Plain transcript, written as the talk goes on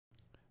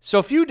So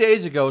a few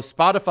days ago,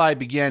 Spotify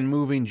began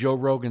moving Joe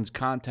Rogan's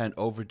content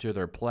over to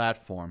their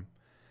platform.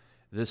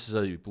 This is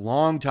a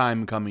long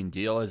time coming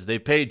deal, as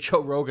they've paid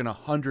Joe Rogan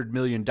 $100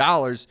 million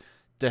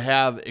to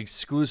have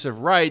exclusive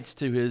rights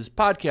to his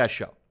podcast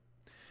show.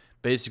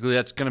 Basically,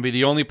 that's going to be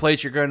the only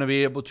place you're going to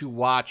be able to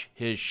watch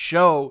his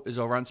show is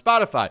over on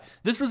Spotify.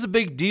 This was a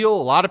big deal. A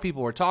lot of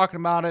people were talking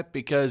about it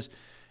because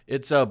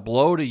it's a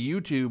blow to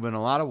YouTube in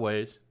a lot of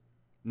ways.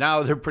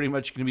 Now they're pretty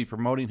much going to be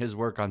promoting his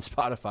work on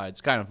Spotify.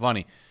 It's kind of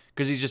funny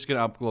because he's just going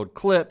to upload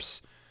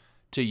clips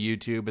to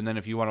YouTube, and then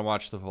if you want to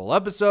watch the full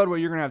episode, well,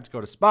 you're going to have to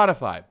go to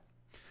Spotify.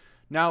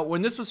 Now,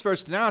 when this was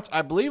first announced,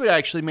 I believe it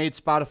actually made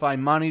Spotify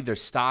money. Their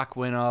stock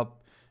went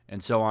up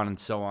and so on and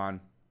so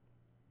on.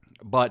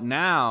 But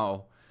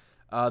now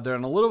they're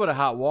in a little bit of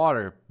hot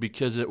water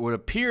because it would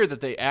appear that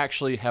they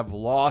actually have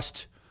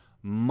lost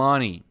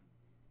money.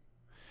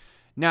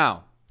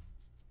 Now,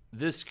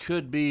 this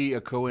could be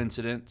a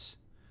coincidence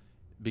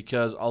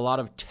because a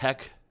lot of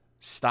tech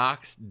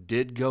stocks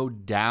did go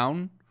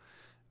down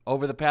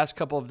over the past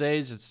couple of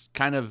days. It's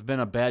kind of been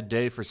a bad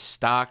day for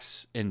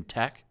stocks in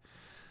tech.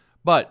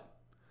 But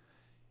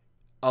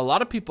a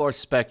lot of people are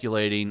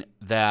speculating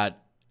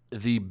that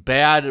the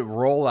bad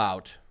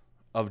rollout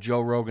of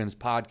Joe Rogan's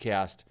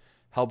podcast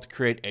helped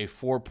create a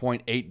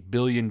 $4.8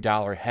 billion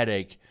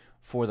headache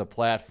for the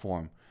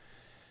platform,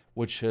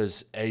 which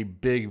is a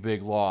big,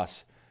 big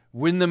loss.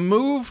 When the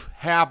move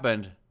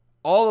happened,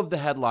 all of the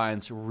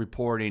headlines were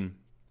reporting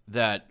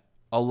that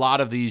a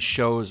lot of these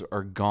shows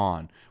are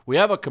gone. We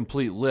have a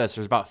complete list.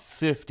 There's about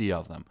 50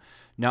 of them.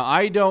 Now,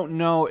 I don't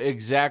know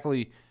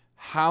exactly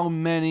how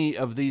many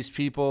of these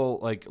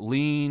people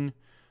lean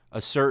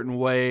a certain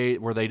way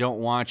where they don't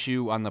want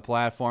you on the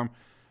platform,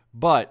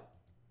 but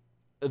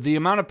the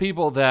amount of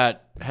people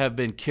that have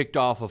been kicked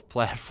off of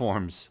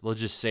platforms, let's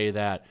just say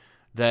that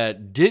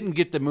didn't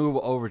get the move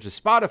over to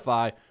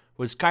Spotify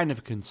was kind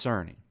of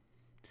concerning.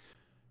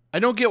 I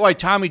don't get why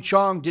Tommy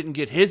Chong didn't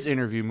get his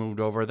interview moved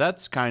over.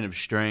 That's kind of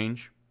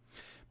strange.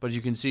 But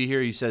you can see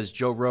here, he says,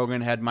 Joe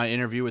Rogan had my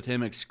interview with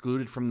him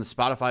excluded from the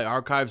Spotify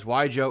archives.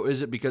 Why, Joe?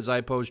 Is it because I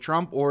opposed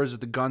Trump, or is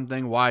it the gun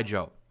thing? Why,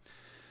 Joe?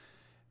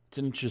 It's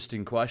an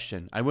interesting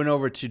question. I went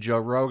over to Joe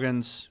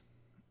Rogan's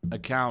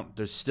account.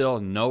 There's still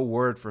no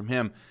word from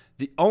him.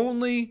 The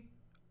only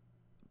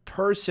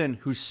person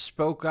who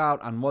spoke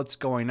out on what's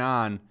going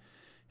on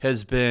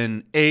has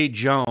been A.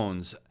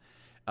 Jones.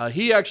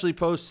 He actually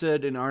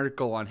posted an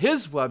article on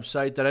his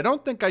website that I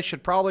don't think I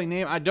should probably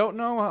name. I don't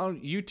know how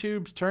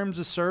YouTube's terms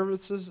of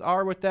services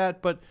are with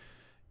that, but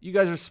you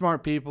guys are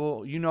smart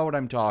people. You know what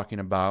I'm talking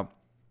about.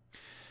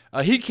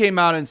 He came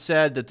out and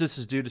said that this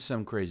is due to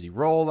some crazy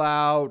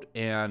rollout,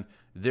 and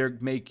they're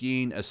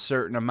making a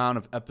certain amount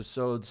of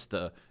episodes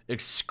the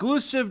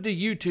exclusive to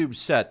YouTube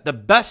set, the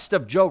best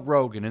of Joe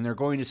Rogan, and they're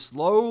going to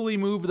slowly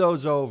move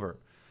those over.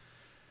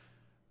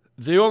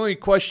 The only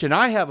question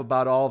I have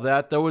about all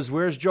that, though, is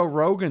where's Joe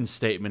Rogan's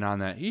statement on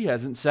that? He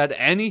hasn't said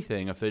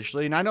anything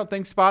officially, and I don't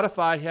think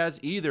Spotify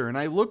has either. And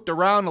I looked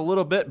around a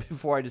little bit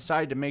before I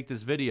decided to make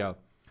this video.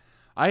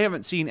 I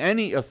haven't seen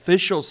any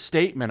official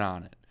statement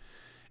on it.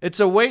 It's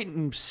a wait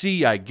and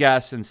see, I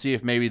guess, and see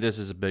if maybe this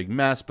is a big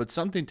mess, but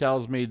something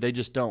tells me they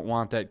just don't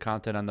want that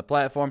content on the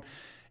platform.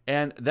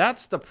 And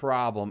that's the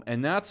problem,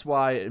 and that's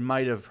why it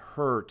might have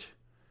hurt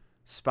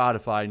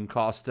Spotify and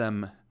cost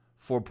them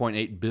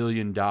 $4.8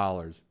 billion.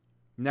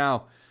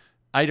 Now,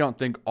 I don't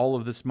think all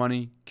of this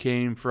money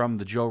came from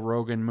the Joe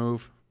Rogan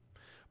move,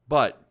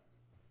 but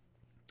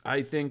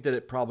I think that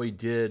it probably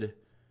did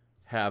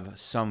have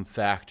some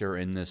factor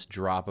in this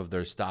drop of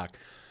their stock.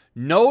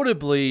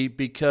 Notably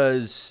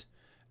because,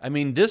 I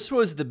mean, this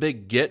was the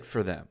big get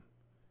for them.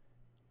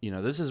 You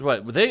know, this is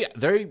what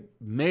they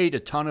made a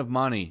ton of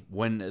money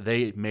when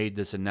they made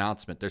this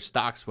announcement. Their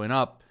stocks went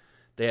up.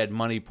 They had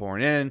money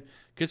pouring in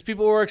because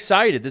people were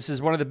excited. This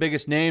is one of the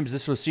biggest names.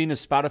 This was seen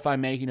as Spotify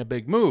making a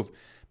big move.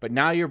 But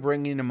now you're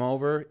bringing them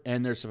over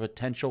and there's a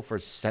potential for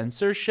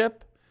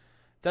censorship.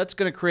 That's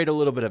going to create a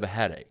little bit of a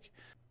headache.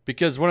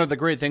 Because one of the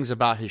great things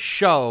about his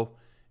show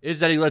is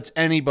that he lets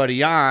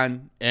anybody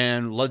on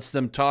and lets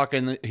them talk,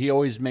 and he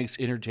always makes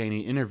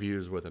entertaining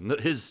interviews with them.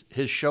 His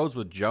shows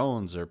with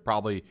Jones are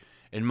probably,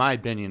 in my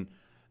opinion,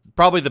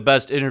 probably the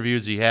best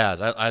interviews he has.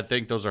 I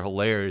think those are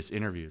hilarious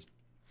interviews.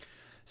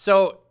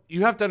 So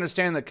you have to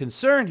understand the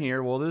concern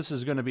here. Well, this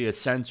is going to be a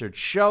censored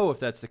show if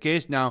that's the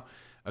case. Now,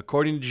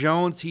 according to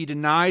Jones, he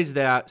denies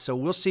that, so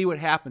we'll see what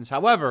happens.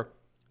 However,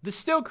 this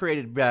still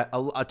created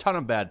a ton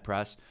of bad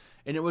press,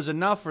 and it was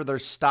enough for their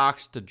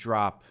stocks to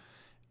drop.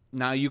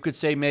 Now, you could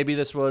say maybe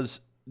this was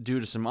due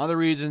to some other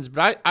reasons,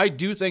 but I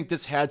do think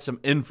this had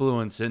some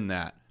influence in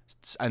that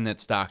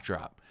stock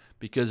drop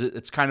because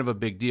it's kind of a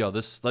big deal.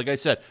 This, like I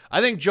said,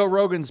 I think Joe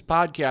Rogan's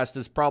podcast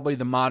is probably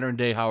the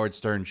modern-day Howard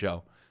Stern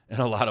show in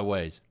a lot of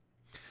ways.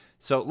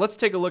 So let's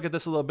take a look at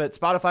this a little bit.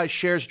 Spotify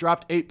shares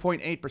dropped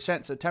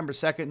 8.8% September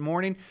 2nd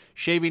morning,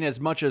 shaving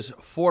as much as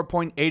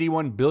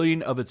 $4.81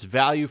 billion of its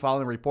value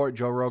following a report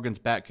Joe Rogan's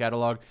back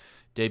catalog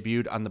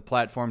debuted on the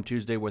platform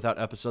Tuesday without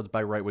episodes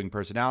by right-wing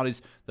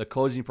personalities. The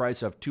closing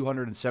price of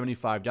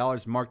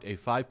 $275 marked a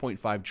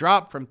 5.5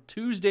 drop from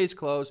Tuesday's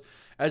close.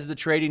 As the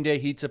trading day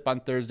heats up on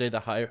Thursday,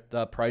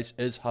 the price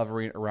is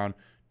hovering around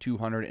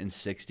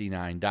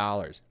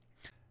 $269.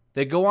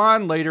 They go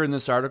on later in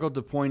this article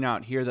to point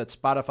out here that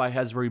Spotify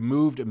has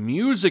removed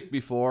music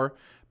before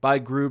by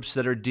groups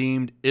that are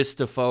deemed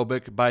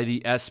Istophobic by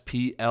the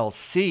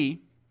SPLC.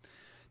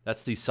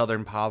 That's the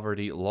Southern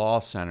Poverty Law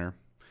Center.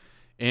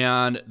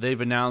 And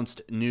they've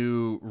announced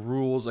new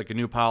rules, like a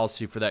new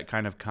policy for that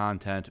kind of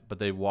content, but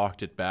they've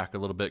walked it back a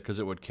little bit because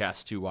it would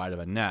cast too wide of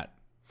a net.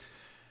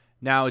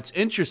 Now, it's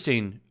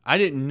interesting. I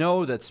didn't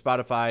know that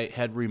Spotify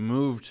had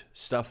removed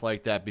stuff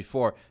like that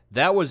before.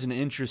 That was an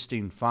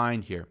interesting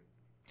find here.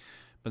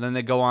 But then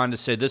they go on to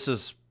say this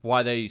is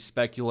why they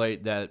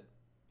speculate that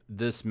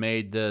this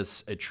made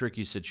this a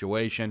tricky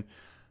situation,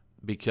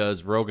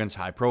 because Rogan's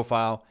high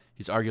profile.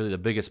 He's arguably the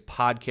biggest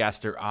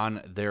podcaster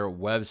on their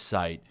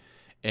website,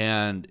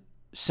 and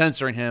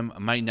censoring him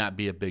might end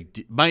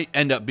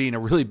up being a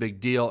really big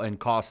deal and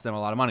cost them a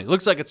lot of money. It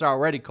looks like it's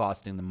already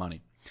costing them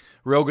money.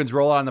 Rogan's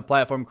rollout on the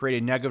platform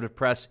created negative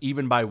press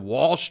even by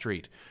Wall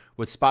Street,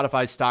 with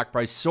Spotify's stock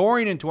price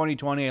soaring in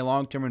 2020. A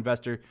long-term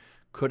investor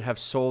could have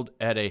sold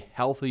at a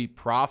healthy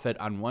profit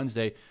on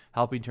Wednesday,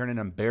 helping turn an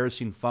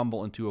embarrassing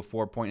fumble into a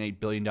 $4.8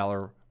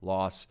 billion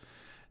loss.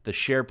 The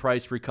share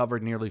price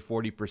recovered nearly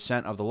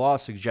 40% of the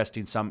loss,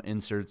 suggesting some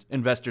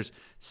investors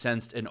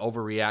sensed an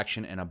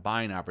overreaction and a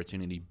buying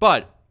opportunity.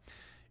 But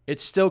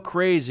it's still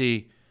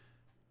crazy,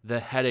 the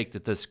headache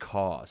that this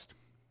caused.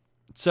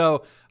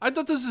 So I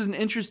thought this is an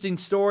interesting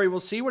story. We'll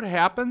see what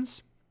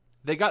happens.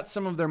 They got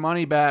some of their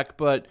money back,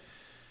 but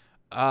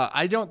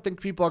I don't think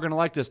people are going to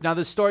like this. Now,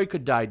 this story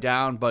could die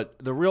down, but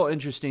the real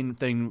interesting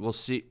thing we'll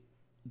see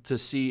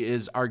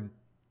is, are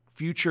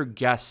future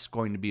guests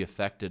going to be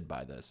affected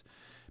by this?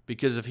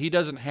 Because if he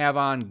doesn't have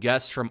on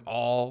guests from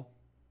all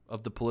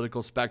of the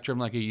political spectrum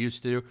like he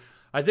used to,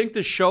 I think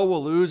the show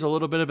will lose a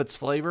little bit of its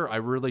flavor. I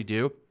really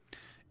do.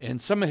 And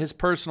some of his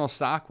personal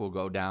stock will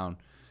go down.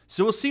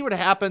 So we'll see what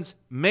happens.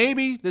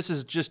 Maybe this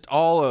is just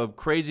all a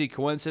crazy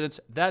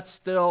coincidence. That's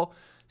still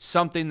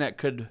something that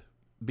could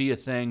be a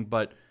thing,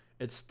 but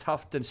it's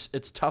tough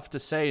to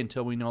say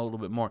until we know a little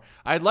bit more.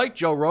 I'd like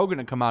Joe Rogan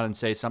to come out and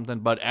say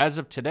something, but as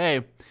of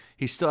today,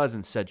 he still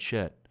hasn't said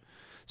shit.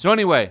 So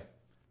anyway,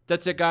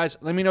 that's it, guys.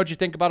 Let me know what you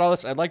think about all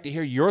this. I'd like to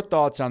hear your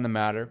thoughts on the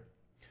matter.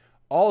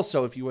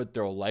 Also, if you would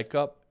throw a like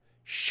up,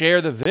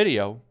 share the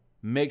video,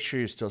 make sure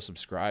you're still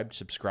subscribed.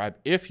 Subscribe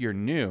if you're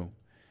new,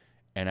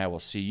 and I will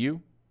see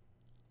you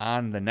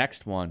on the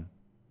next one.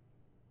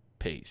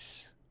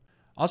 Peace.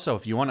 Also,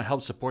 if you want to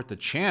help support the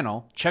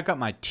channel, check out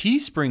my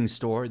Teespring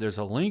store. There's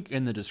a link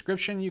in the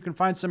description. You can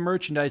find some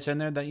merchandise in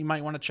there that you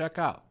might want to check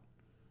out.